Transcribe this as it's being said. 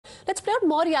Let's play out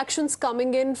more reactions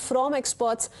coming in from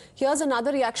experts. Here's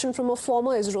another reaction from a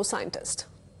former ISRO scientist.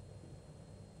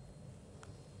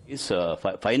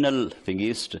 Final thing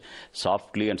is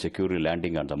softly and securely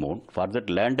landing on the moon. For that,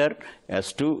 lander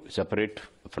has to separate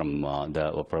from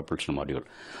the propulsion module.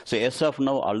 So as of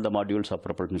now, all the modules of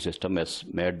propulsion system has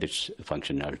made its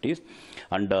functionalities,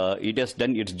 and it has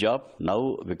done its job.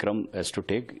 Now Vikram has to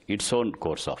take its own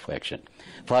course of action.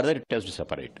 Further, it has to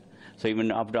separate. So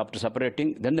even after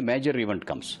separating, then the major event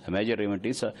comes. The major event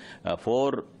is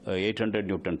 4 800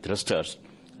 Newton thrusters.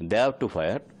 They have to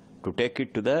fire to take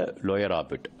it to the lower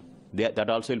orbit. That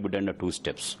also will be done in 2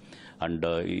 steps, and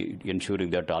ensuring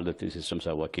that all the 3 systems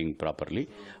are working properly.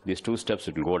 These 2 steps,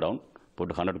 it will go down, put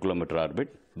 100-kilometer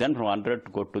orbit, then from 100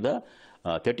 to go to the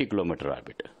 30-kilometer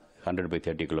orbit, 100 by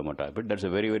 30 kilometer orbit. That's a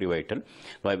very, very vital.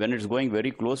 But when it's going very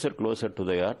closer to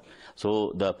the Earth,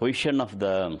 so the position of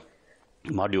the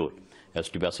module has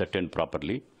to be ascertained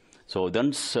properly. So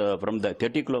then from the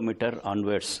 30-kilometer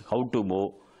onwards, how to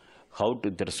move, how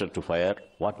to thruster to fire,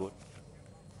 what would.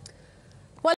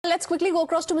 Well, let's quickly go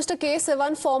across to Mr. K.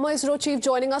 Sivan, former ISRO Chief,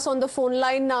 joining us on the phone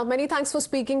line. Many thanks for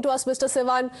speaking to us, Mr.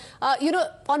 Sivan.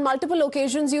 On multiple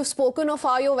occasions, you've spoken of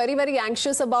how you're very, very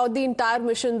anxious about the entire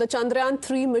mission, the Chandrayaan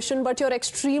 3 mission, but you're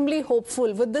extremely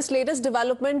hopeful. With this latest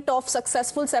development of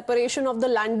successful separation of the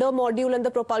lander module and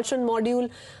the propulsion module,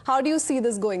 how do you see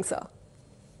this going, sir?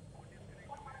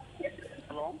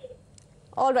 Hello?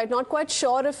 All right, not quite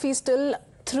sure if he's still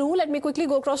through. Let me quickly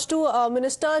go across to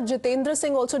Minister Jitendra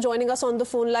Singh, also joining us on the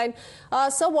phone line.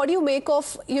 Sir, what do you make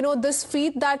of this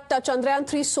feat that Chandrayaan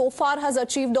 3 so far has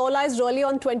achieved? All eyes really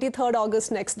on 23rd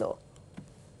August next, though.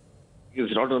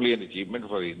 It's not only an achievement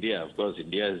for India. Of course,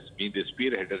 India has been the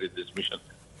spearheader in this mission,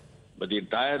 but the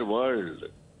entire world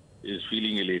is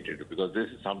feeling elated because this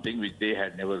is something which they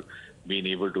had never been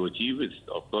able to achieve. It's,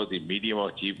 of course, the medium of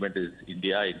achievement is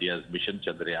India's mission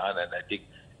Chandrayaan, and I think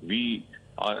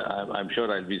I'm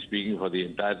sure I'll be speaking for the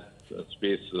entire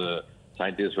space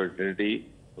scientist fraternity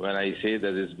when I say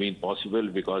that it's been possible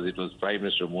because it was Prime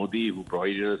Minister Modi who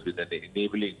provided us with an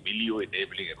enabling milieu,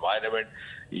 enabling environment.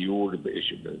 You would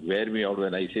wear me out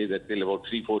when I say that till about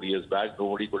 3-4 years back,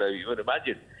 nobody could have even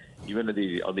imagined. Even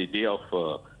on the day of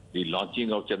the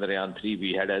launching of Chandrayaan 3,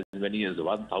 we had as many as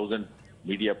 1,000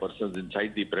 media persons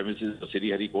inside the premises of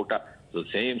Sriharikota, the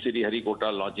same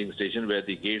Sriharikota launching station where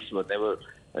the gates were never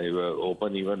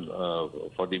open even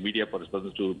for the media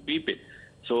persons to peep in.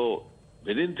 So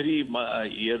within 3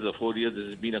 years or 4 years, this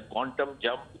has been a quantum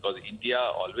jump because India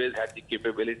always had the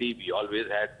capability. We always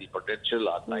had the potential.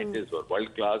 Our scientists were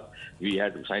world class. We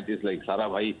had scientists like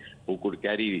Sarabhai who could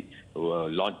carry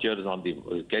launchers on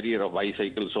the carrier of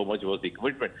bicycle. So much was the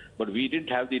commitment. But we didn't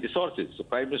have the resources. So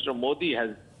Prime Minister Modi has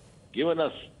given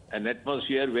us an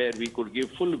atmosphere where we could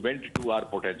give full vent to our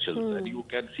potentials. And you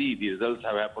can see the results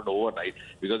have happened overnight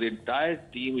because the entire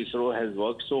team ISRO has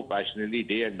worked so passionately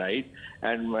day and night.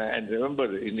 And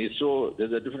remember, in ISRO,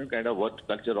 there's a different kind of work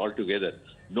culture altogether.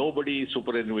 Nobody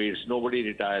superannuates, nobody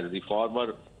retires. The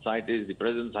former scientists, the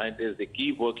present scientists, they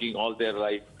keep working all their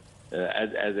life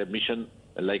as a mission,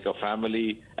 like a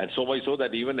family. And so much so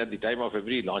that even at the time of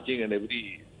every launching and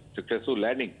every successful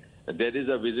landing, there is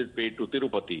a visit paid to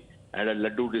Tirupati and a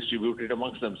laddu distributed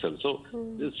amongst themselves. So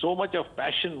so much of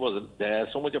passion was there,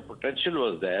 so much of potential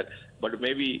was there, but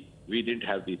maybe we didn't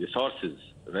have the resources.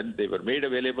 When they were made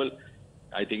available,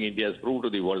 I think India has proved to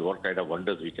the world what kind of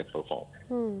wonders we can perform.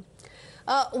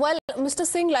 Well, Mr.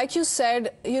 Singh, like you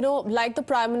said, like the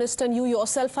Prime Minister and you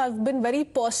yourself have been very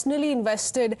personally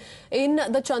invested in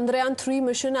the Chandrayaan 3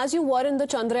 mission, as you were in the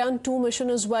Chandrayaan 2 mission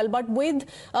as well. But with,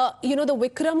 the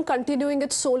Vikram continuing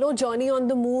its solo journey on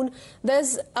the moon,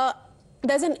 there's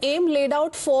an aim laid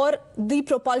out for the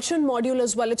propulsion module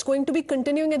as well. It's going to be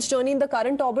continuing its journey in the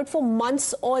current orbit for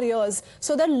months or years.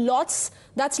 So there are lots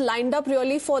that's lined up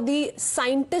really for the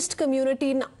scientist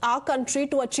community in our country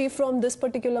to achieve from this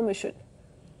particular mission.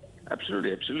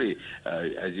 Absolutely, absolutely.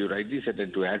 As you rightly said,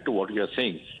 and to add to what you are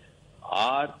saying,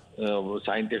 our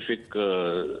scientific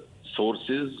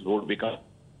sources would become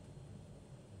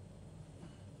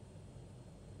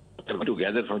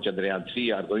together from Chandrayaan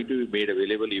 3 are going to be made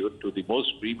available even to the most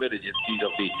premier agencies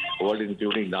of the world,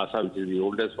 including NASA, which is the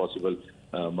oldest possible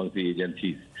among the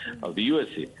agencies of the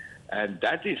USA. And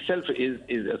that itself is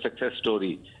a success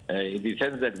story in the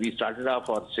sense that we started off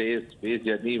our space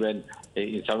journey when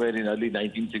somewhere in early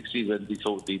 1960s when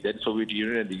the then Soviet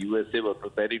Union and the USA were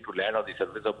preparing to land on the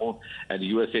surface of the moon. And the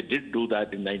USA did do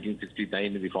that in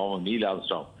 1969 in the form of Neil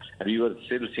Armstrong. And we were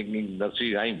still singing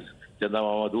nursery rhymes.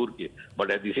 But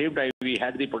at the same time, we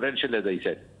had the potential, as I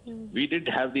said. We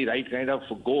didn't have the right kind of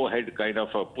go-ahead kind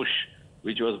of a push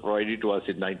which was provided to us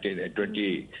in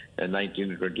 2019 and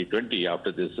 2020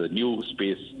 after this new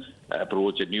space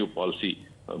approach and new policy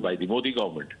by the Modi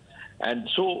government. And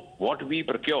so what we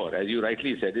procure, as you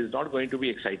rightly said, is not going to be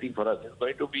exciting for us. It's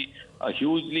going to be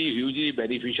hugely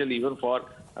beneficial even for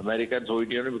American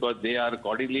Soviet Union, because they are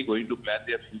accordingly going to plan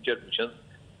their future missions.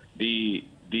 The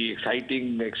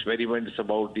exciting experiments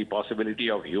about the possibility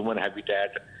of human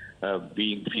habitat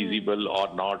being feasible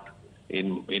or not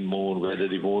in moon, whether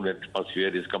the moon atmosphere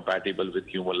is compatible with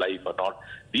human life or not.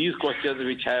 These questions,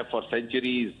 which have for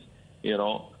centuries,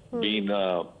 have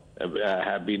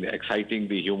been exciting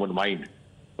the human mind,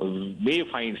 may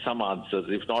find some answers,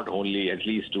 if not only, at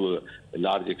least to a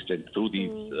large extent, through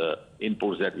these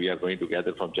inputs that we are going to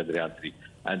gather from Chandrayaan 3.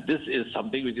 And this is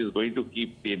something which is going to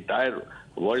keep the entire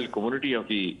world community of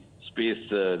the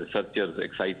space researchers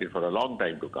excited for a long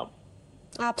time to come.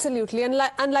 Absolutely.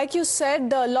 And like you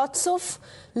said, lots of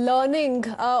learning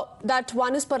that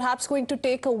one is perhaps going to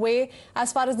take away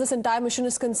as far as this entire mission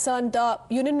is concerned.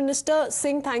 Union Minister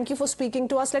Singh, thank you for speaking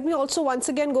to us. Let me also once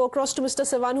again go across to Mr.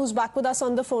 Sivan, who's back with us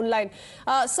on the phone line.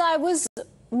 So I was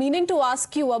meaning to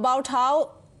ask you about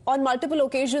how on multiple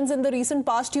occasions in the recent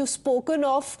past you've spoken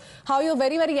of how you're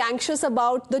very anxious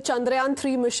about the Chandrayaan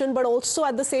 3 mission, but also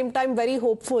at the same time very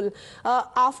hopeful.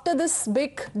 After this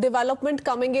big development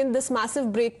coming in, this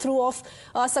massive breakthrough of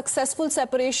successful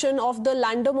separation of the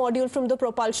lander module from the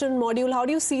propulsion module, how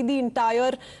do you see the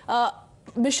entire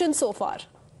mission so far?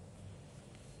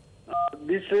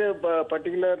 This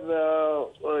particular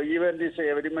event is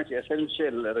very much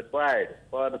essential, required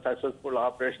for the successful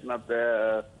operation of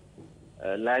the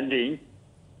landing.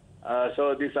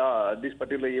 So this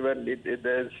particular event,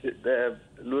 the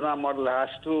Lunar Module has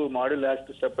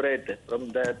to separate from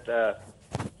that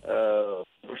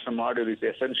Propulsion Module is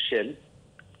essential,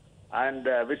 and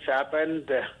which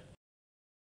happened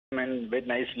very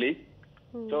nicely.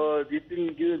 So it will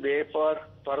give way for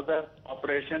further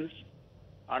operations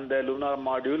on the Lunar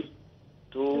Module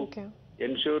to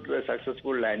ensure the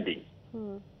successful landing.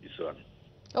 This one.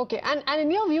 Okay, and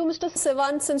in your view, Mr.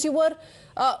 Sivan, since you were,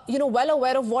 well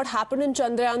aware of what happened in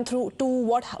Chandrayaan 2,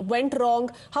 what went wrong,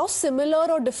 how similar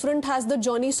or different has the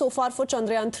journey so far for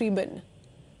Chandrayaan 3 been?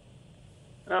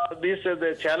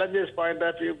 The challenges point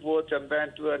of view, both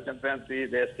Chandrayaan 2 and Chandrayaan 3,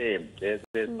 they're same.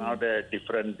 There's not a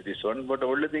different this one. But the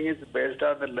only thing is, based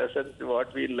on the lessons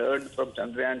what we learned from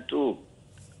Chandrayaan 2,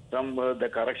 some the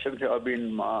corrections have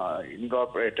been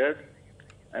incorporated,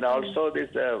 and also this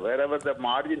wherever the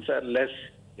margins are less,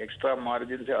 extra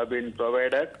margins have been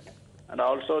provided, and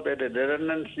also the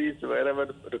redundancies wherever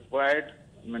required,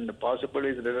 the possible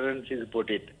is redundancies put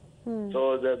it.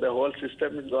 So the whole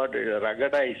system is got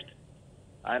ruggedized,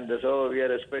 and so we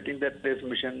are expecting that this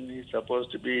mission is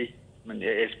supposed to be,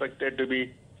 expected to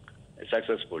be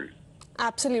successful.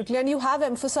 Absolutely, and you have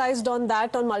emphasized on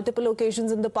that on multiple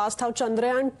occasions in the past, how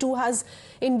Chandrayaan 2 has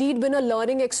indeed been a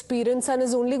learning experience and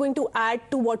is only going to add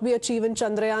to what we achieve in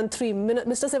Chandrayaan 3.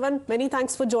 Mr. Sivan, many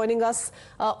thanks for joining us.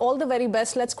 All the very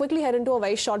best. Let's quickly head into a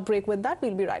very short break with that.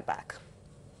 We'll be right back.